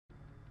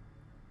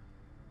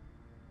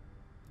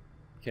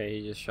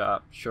Okay, he just shut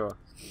up. Sure.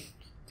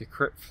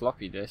 Decrypt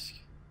floppy disk.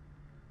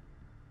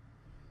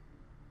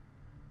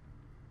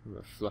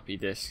 Floppy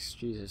disks.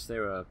 Jesus, they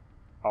were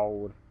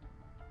old.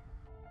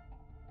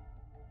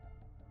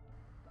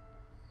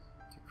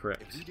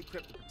 Decrypt. If we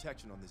decrypt the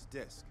protection on this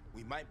disk,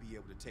 we might be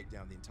able to take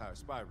down the entire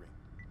spy ring.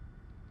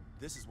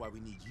 This is why we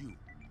need you.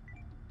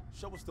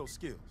 Show us those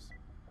skills.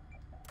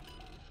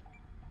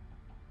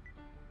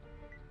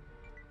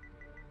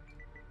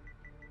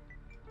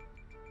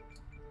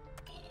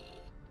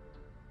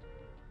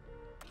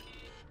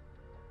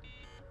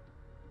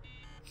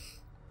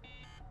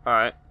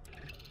 Alright.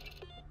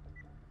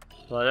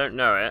 Well, I don't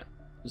know it.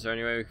 Is there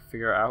any way we can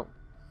figure it out?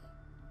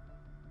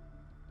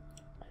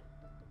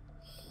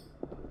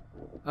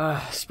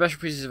 Special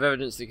pieces of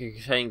evidence that can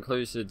contain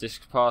clues to the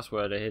disk's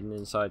password are hidden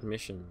inside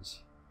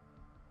missions.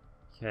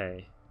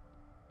 Okay.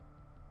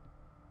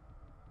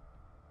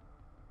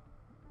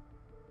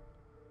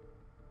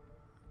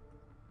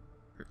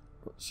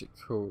 What's it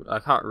called? I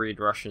can't read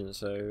Russian,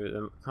 so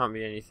there can't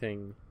be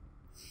anything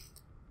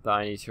that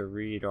I need to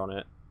read on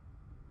it.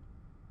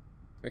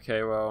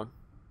 Okay, well,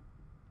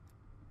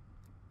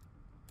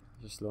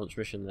 just launch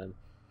mission then.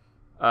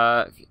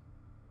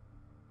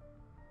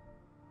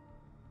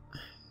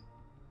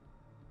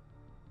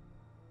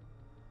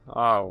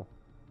 Oh.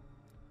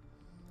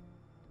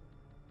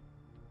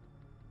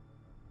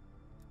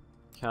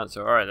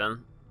 Cancel. Alright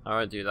then. I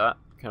won't do that.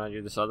 Can I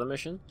do this other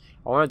mission?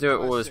 I want to do it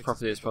all as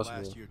properly as possible.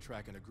 Last year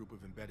tracking a group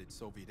of embedded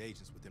Soviet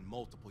agents within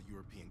multiple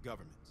European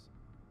governments.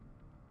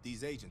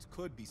 These agents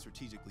could be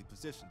strategically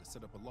positioned to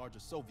set up a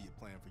larger Soviet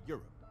plan for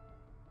Europe.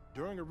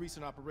 During a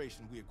recent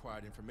operation, we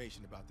acquired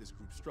information about this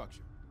group's structure.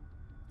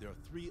 There are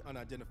 3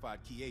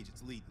 unidentified key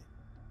agents leading it,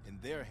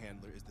 and their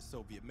handler is the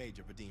Soviet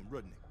Major Vadim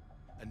Rudnik,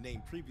 a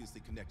name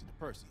previously connected to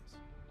Perseus.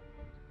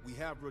 We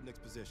have Rudnik's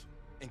position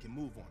and can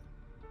move on it,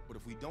 but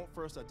if we don't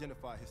first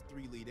identify his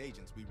 3 lead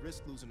agents, we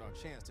risk losing our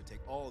chance to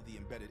take all of the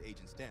embedded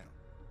agents down.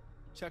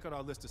 Check out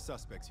our list of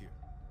suspects here.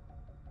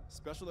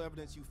 Special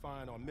evidence you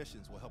find on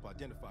missions will help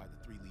identify the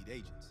 3 lead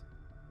agents.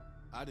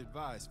 I'd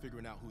advise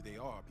figuring out who they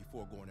are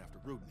before going after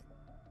Rudnik.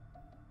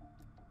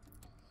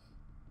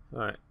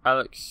 Alright,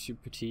 Alex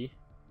Supati.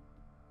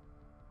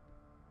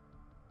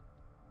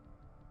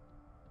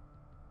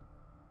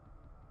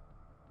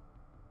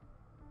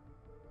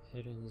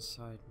 Hidden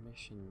side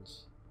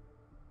missions.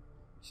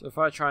 So if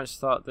I try and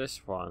start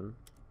this one,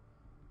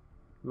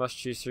 must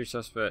choose 3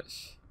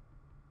 suspects.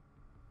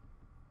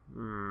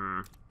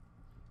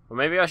 Well,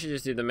 maybe I should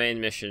just do the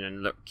main mission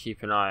and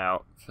keep an eye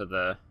out for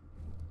the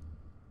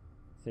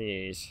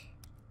thingies.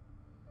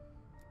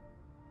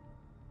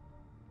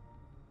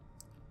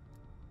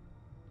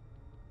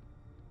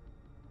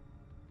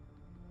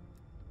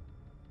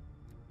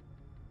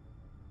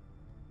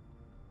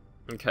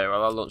 Okay,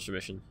 well, I'll launch the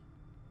mission.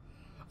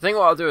 I think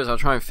what I'll do is I'll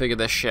try and figure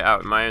this shit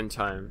out in my own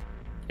time,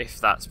 if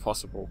that's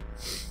possible.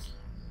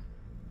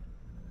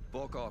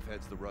 Volkov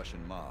heads the Russian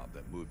mob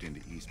that moved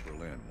into East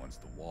Berlin once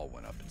the wall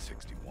went up in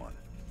 '61.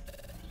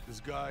 This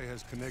guy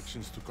has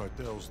connections to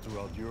cartels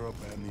throughout Europe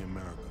and the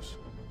Americas.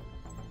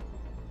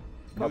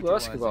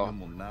 Neutralizing him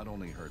will not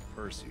only hurt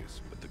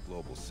Perseus, but the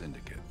global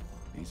syndicate.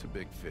 He's a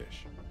big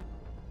fish.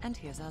 And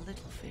here's our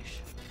little fish,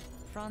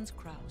 Franz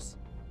Kraus.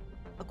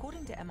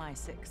 According to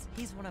MI6,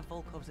 he's one of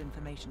Volkov's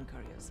information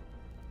couriers.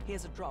 He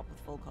has a drop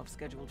with Volkov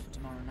scheduled for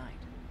tomorrow night.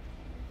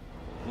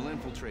 We'll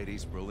infiltrate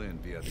East Berlin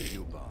via the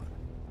U-Bahn.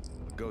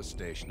 A ghost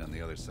station on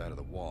the other side of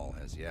the wall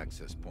has the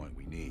access point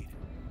we need.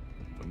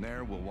 From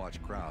there, we'll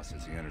watch Kraus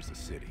as he enters the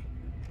city.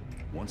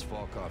 Once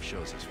Volkov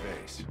shows his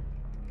face,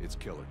 it's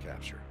killer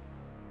capture.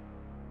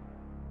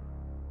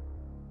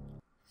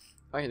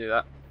 I can do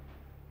that.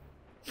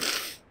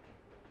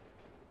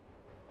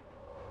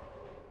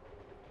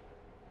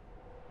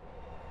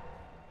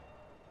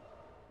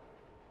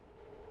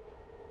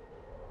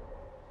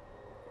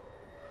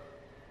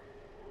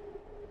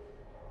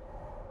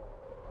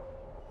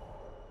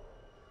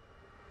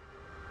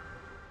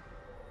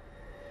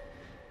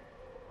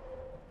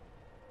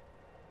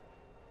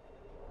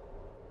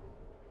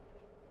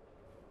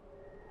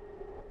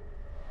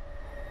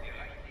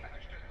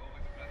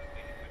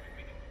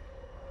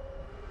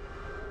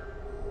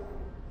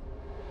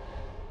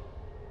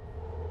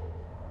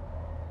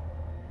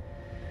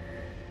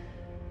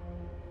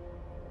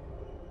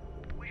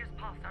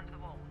 Under the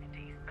wall into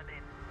East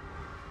Berlin.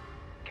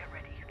 Get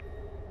ready.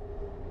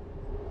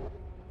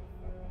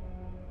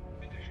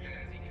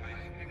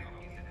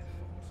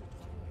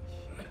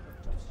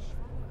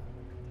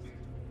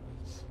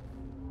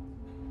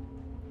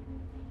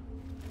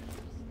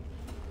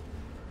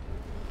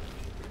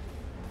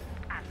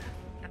 Anna,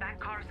 the back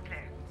car is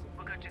clear.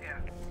 We're good to go.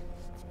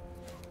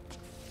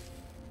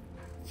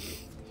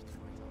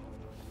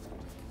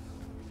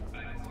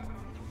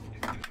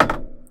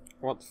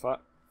 What the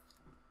fuck?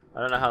 I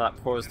don't know how that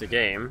paused the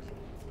game.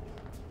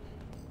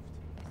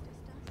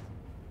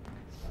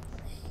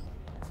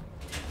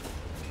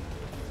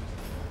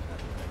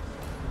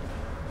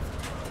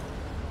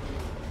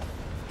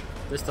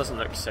 This doesn't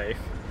look safe.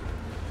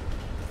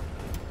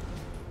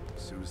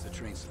 As soon as the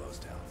train slows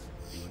down,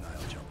 You and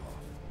I'll jump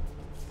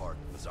off. Park,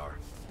 Bazaar.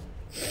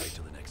 Right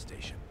to the next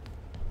station.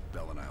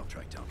 Bell and I'll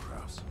track down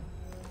Kraus.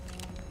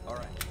 All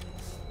right.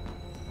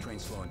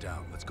 Train's slowing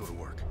down. Let's go to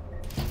work.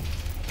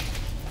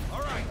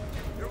 All right,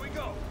 here we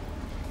go.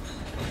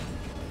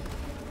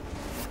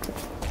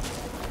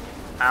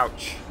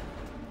 Ouch.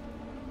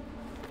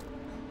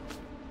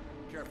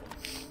 Careful.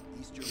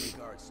 East German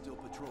guards still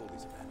patrol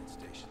these abandoned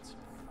stations.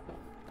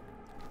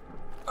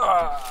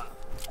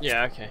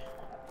 Yeah, okay.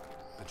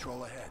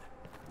 Patrol ahead.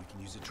 We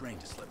can use a train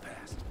to slip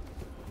past.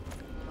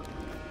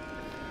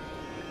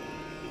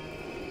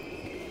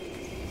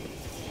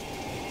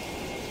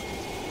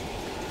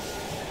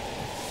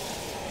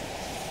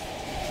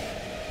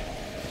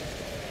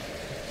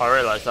 I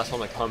realised that's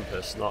on the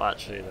compass, not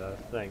actually the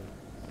thing.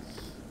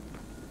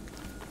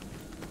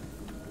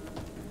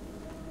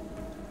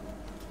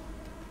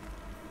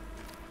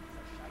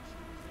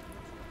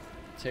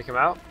 Take him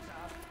out?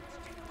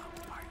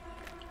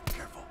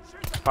 Careful.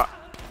 Fuck.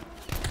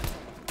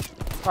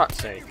 Fuck's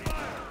sake.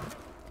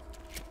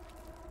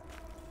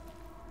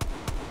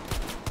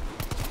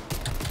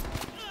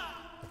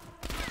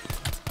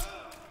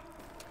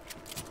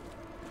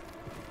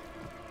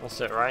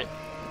 That's it, right?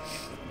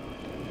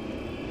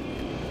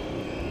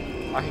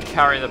 I can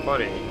carry the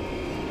body.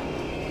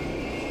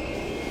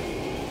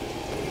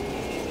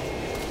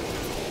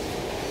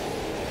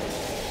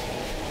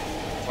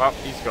 Well,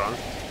 he's gone.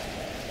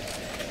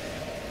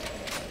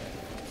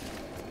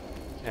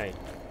 Okay.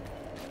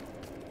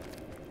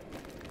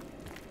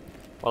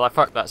 Well, I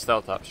fucked that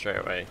stealth up straight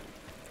away.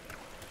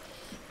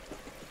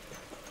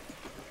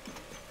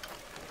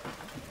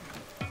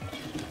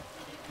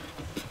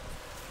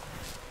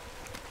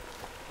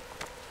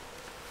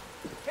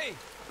 Hey!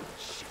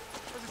 Shit!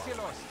 Was ist hier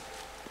los?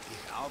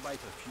 Ich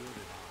arbeite für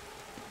den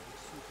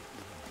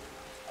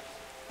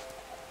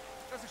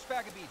Das ist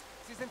Sperrgebiet.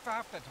 Sie sind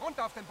verhaftet.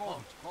 Runter auf den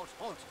Boden.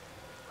 Halt.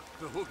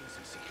 Beruhigen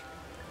Sie sich.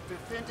 Wir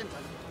finden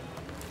das.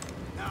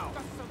 Now.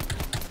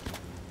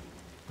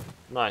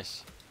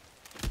 Nice.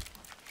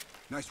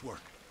 Nice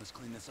work. Let's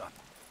clean this up.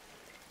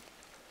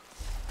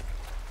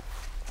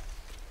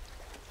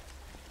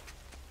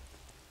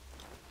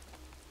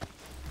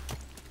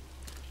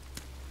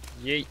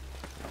 Yeet.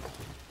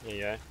 There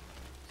you go.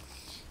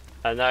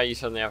 And now you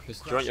suddenly have to.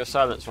 Do you want your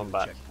silence one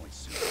back?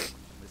 Let's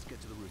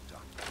get to the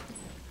rooftop.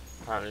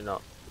 Apparently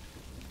not.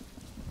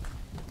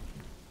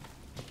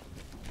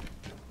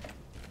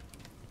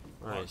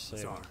 Right, so.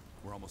 Bazaar,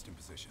 we're almost in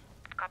position.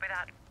 Copy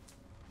that.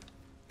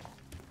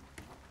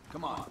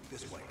 Come on,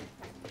 this way.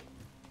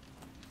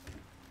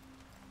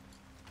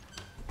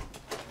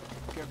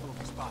 Careful of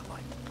the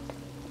spotlight.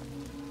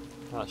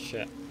 Oh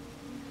shit.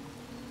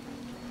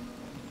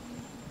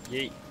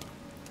 Yeet.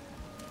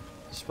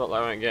 The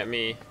spotlight won't get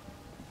me.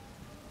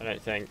 I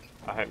don't think.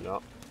 I hope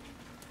not.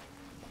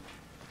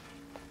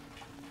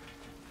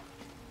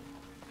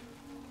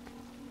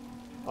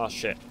 Oh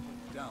shit.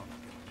 Down.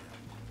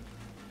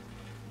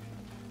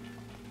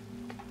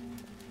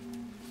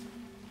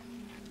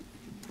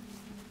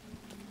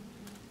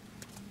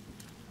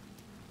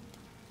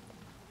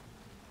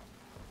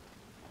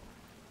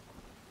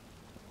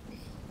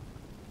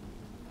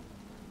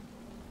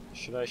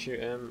 Should I shoot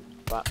him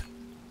back?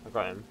 I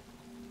got him.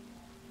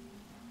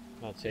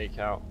 I'll take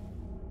out.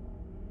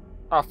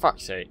 Oh,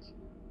 fuck's sake.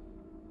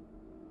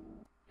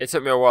 It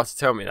took me a while to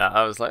tell me that.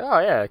 I was like, oh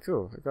yeah,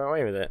 cool. I got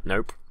away with it.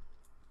 Nope.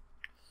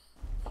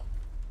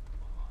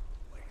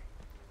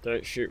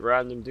 Don't shoot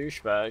random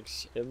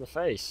douchebags in the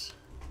face.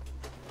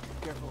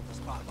 Careful of the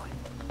spotlight.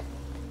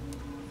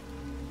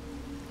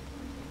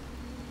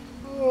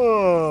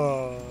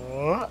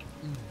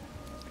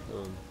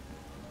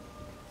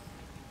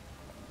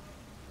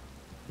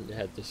 Need to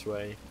head this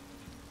way.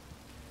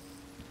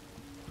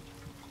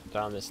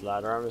 Down this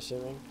ladder, I'm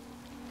assuming.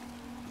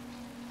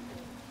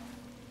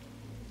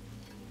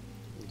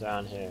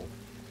 Down here.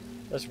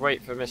 Let's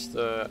wait for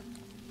Mr.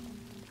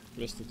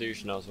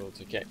 Douche Nozzle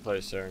to get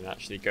closer and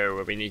actually go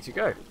where we need to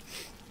go.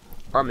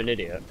 I'm an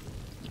idiot.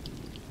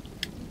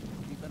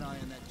 Keep an eye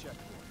on that checkpoint.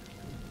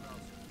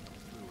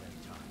 Through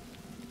anytime.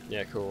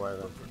 Yeah, cool,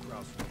 whatever. Look for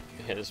Kraus.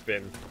 Hit this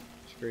bin.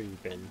 Screw you,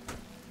 bin.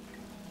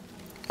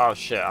 Oh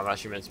shit, I'm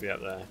actually meant to be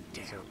up there.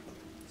 Damn.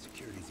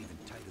 Security's even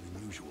tighter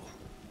than usual.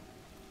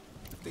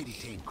 If they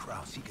detain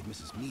Kraus, he could miss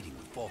his meeting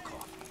with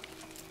Volkov.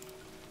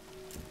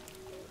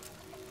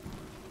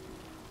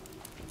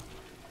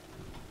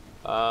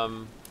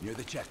 Near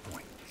the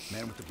checkpoint.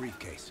 Man with the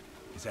briefcase.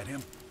 Is that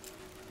him?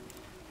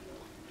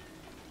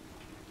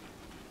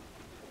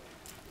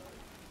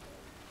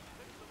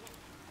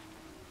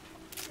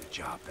 Good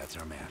job. That's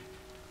our man.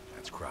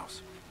 That's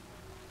Kraus.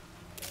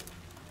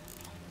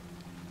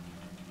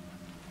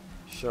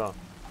 Sure. I'll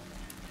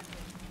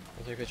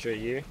take a picture of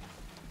you.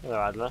 Hello,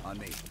 Adler. On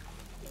me.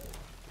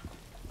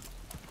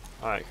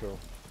 Alright, cool.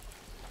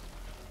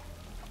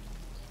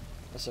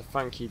 That's a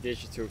funky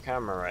digital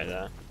camera right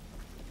there.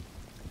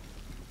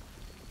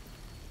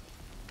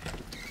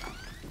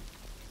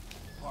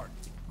 Hart,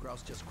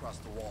 Kraus just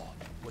crossed the wall.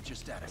 What's your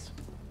status?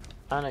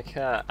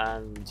 Annika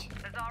and Bazaar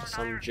and I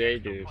some are at J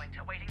the exfil dude. point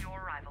awaiting your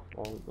arrival.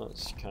 Well,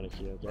 that's kind of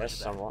cute, I guess,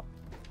 somewhat.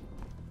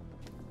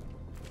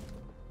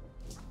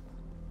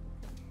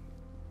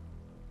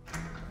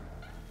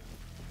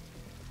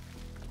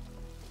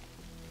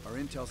 Our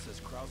intel says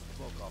Kraus and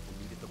Volkov will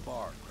meet at the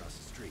bar across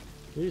the street.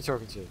 Who are you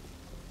talking to?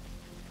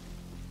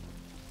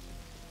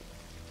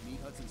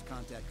 Meet Hudson's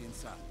contact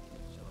inside.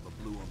 She'll have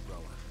a blue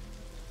umbrella.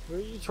 Who are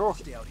you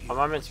talking? Stay out here. Am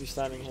I meant to be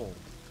standing here?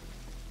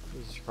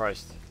 Jesus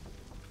Christ.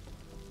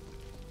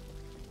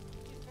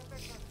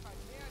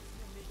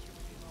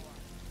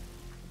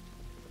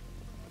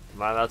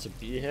 Am I allowed to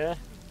be here?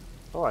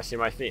 Oh, I see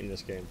my feet in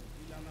this game.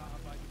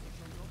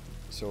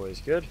 It's always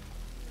good.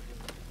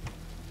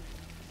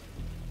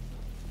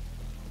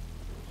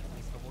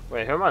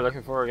 Wait, who am I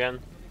looking for again?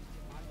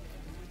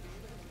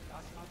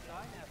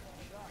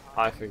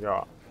 I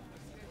forgot.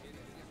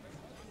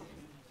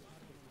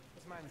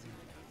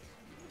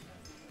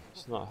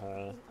 It's not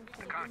her.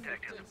 The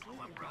contact has a blue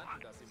umbrella.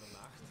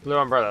 Blue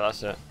umbrella,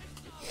 that's it.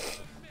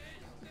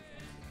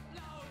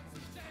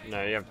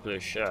 No, you have a blue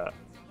shirt.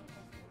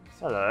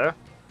 Hello.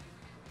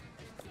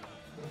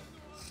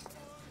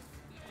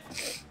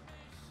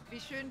 Wie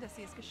schön, dass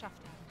Sie es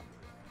geschafft haben.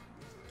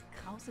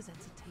 Krause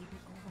setzt the table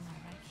over my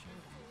right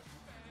shoulder.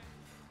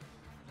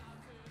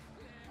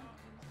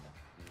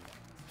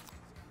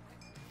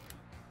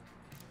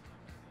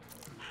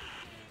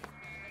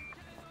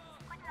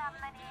 Guten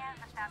Abend, meine Herren.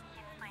 Was darf ich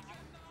Ihnen bringen?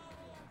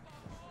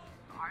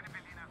 Eine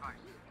Berliner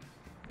Weiß.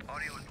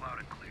 Audio is loud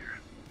and clear.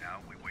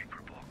 Now we wait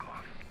for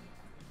Volkov.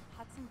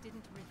 Hudson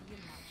didn't reveal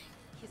much.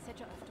 He said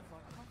you're after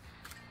Volkov.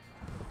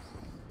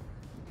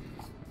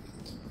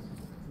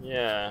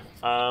 Yeah,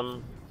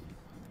 One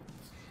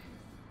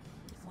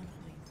of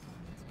my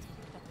informants was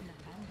picked up in a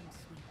random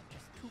sweep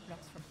just 2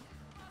 blocks from here.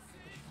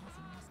 The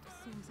Schwarzen must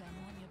assume they're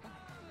more nearby.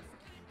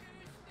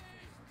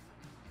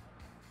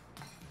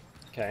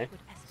 okay.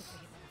 Would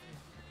escalate it.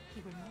 He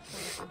will not go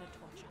under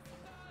torture.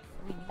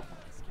 We need to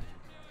rescue him.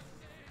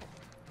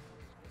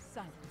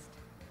 Silenced.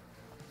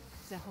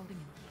 They're holding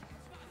him here.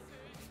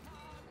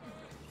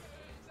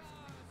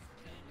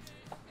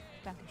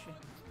 Dankeschön.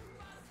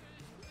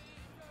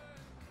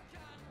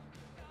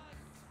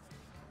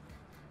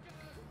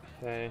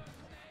 Okay.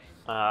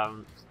 Who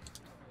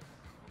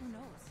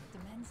knows? The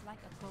man's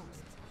like a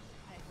ghost.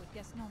 I would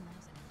guess no more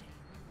than a day.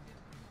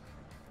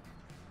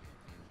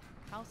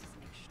 Kraus is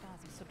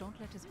ex-Stasi, so don't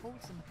let his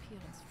wholesome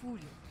appearance fool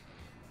you.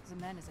 The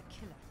man is a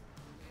killer.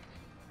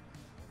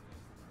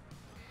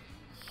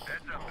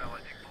 Heads up, Bell.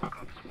 I think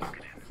Volkov's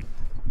walking in.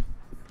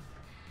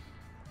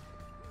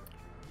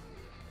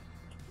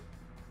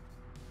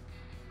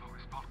 Wo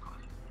ist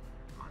Volkov?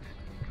 Mann,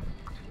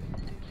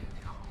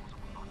 die Hause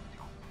bewachen die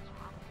Augen zu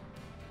haben.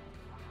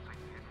 Und sein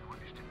Pferd wohl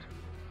bestimmt.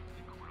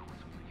 Die kümmern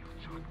uns die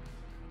Schaden.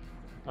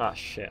 Ah,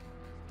 shit.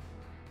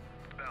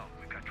 Bell,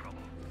 we've got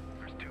trouble.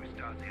 There's 2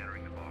 Stasi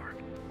entering the bar.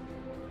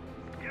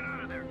 Get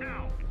out of there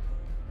now!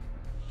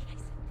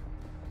 Scheiße.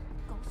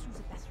 Go through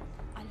the bathroom.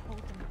 I'll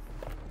hold them off.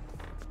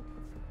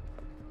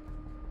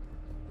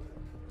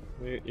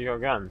 You got a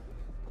gun?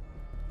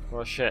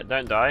 Well, shit,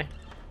 don't die.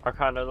 I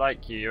kinda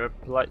like you, you're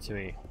polite to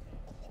me.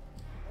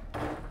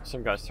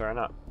 Some guy's throwing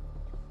up.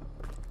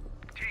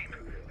 Team,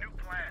 new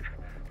plan.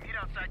 Meet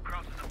outside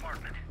Kraus's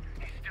apartment.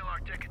 He's still our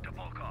ticket to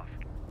Volkov.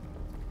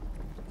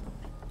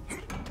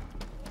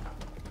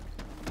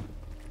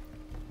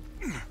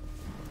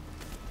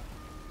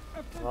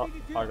 Well,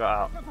 I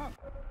got out.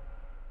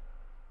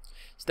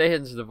 Stay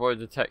hidden to avoid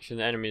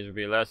detection. Enemies will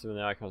be alerted when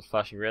the icons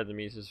flashing red. The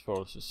meters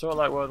fall. So sort of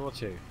like World War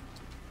II.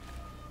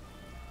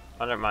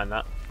 I don't mind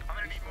that. I'm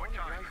gonna need more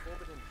time.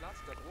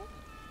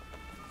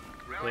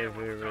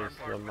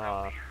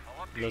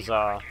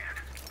 Lazar.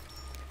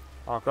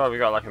 Oh god, we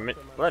got like a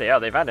bloody hell,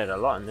 they've added a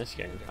lot in this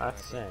game, I have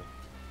to say.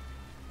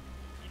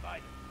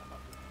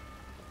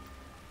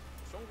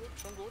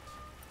 Schon gut.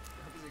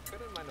 Aber Sie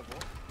können meine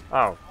Wohnung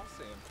Oh.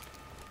 aussehen.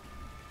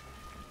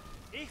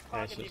 Ich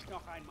frage dich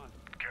noch einmal.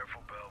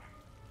 Careful, Bill.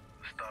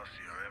 The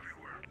Stasi are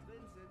everywhere.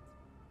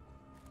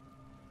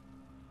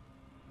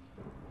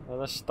 Well,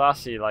 they're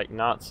Stasi like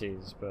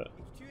Nazis, but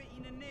Ich tue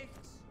Ihnen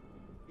nichts.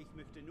 Ich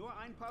möchte nur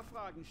ein paar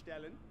Fragen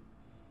stellen.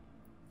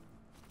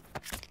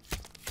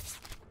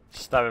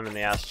 stab him in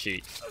the ass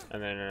cheek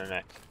and then in the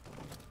neck.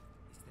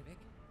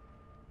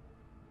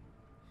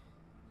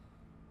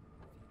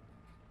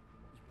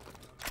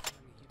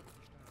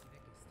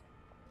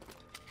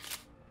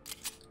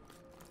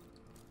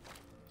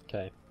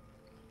 Okay.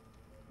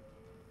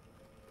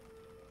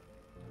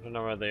 I don't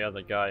know where the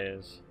other guy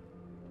is.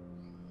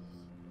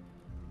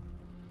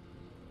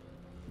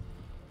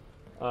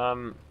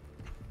 We'll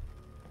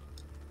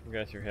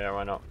go through here,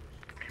 why not?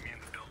 Meet me in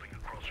the building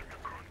across from your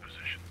current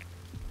position.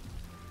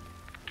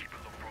 Keep a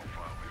low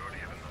profile, we already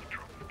have enough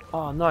trouble.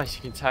 Oh nice,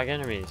 you can tag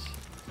enemies.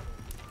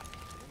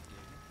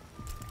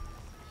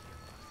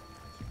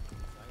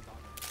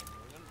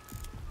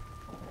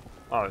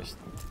 Oh, it's...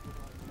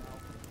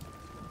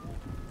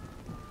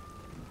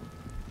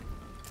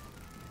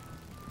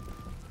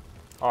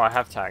 Oh, I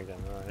have tagged him,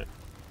 alright.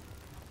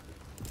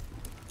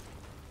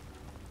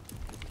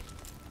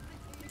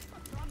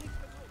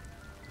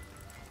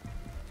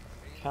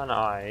 Can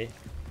I?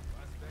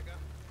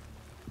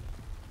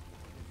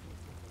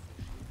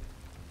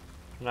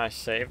 Can I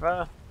save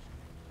her?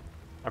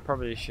 I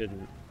probably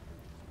shouldn't.